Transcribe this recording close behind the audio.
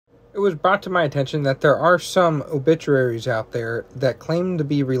It was brought to my attention that there are some obituaries out there that claim to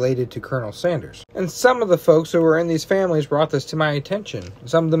be related to Colonel Sanders. And some of the folks who were in these families brought this to my attention.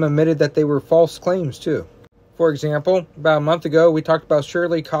 Some of them admitted that they were false claims too. For example, about a month ago, we talked about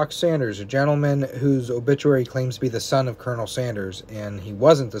Shirley Cox Sanders, a gentleman whose obituary claims to be the son of Colonel Sanders, and he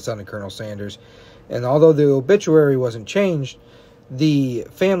wasn't the son of Colonel Sanders. And although the obituary wasn't changed, the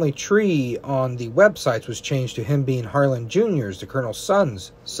family tree on the websites was changed to him being Harlan Jr.'s, the Colonel's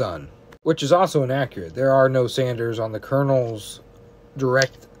son's son, which is also inaccurate. There are no Sanders on the Colonel's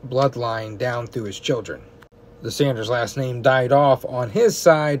direct bloodline down through his children. The Sanders last name died off on his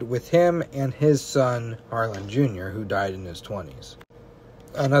side with him and his son, Harlan Jr., who died in his 20s.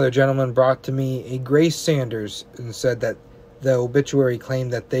 Another gentleman brought to me a Grace Sanders and said that the obituary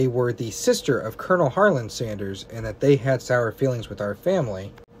claimed that they were the sister of Colonel Harlan Sanders and that they had sour feelings with our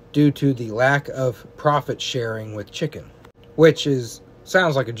family due to the lack of profit sharing with chicken. Which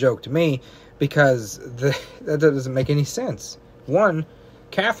sounds like a joke to me because that doesn't make any sense. One,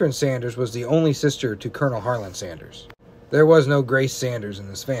 Catherine Sanders was the only sister to Colonel Harlan Sanders. There was no Grace Sanders in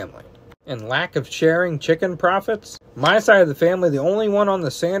this family. And lack of sharing chicken profits? My side of the family, the only one on the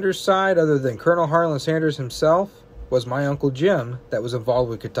Sanders side other than Colonel Harlan Sanders himself was my Uncle Jim that was involved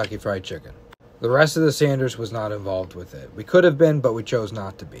with Kentucky Fried Chicken. The rest of the Sanders was not involved with it. We could have been, but we chose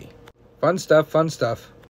not to be. Fun stuff, fun stuff.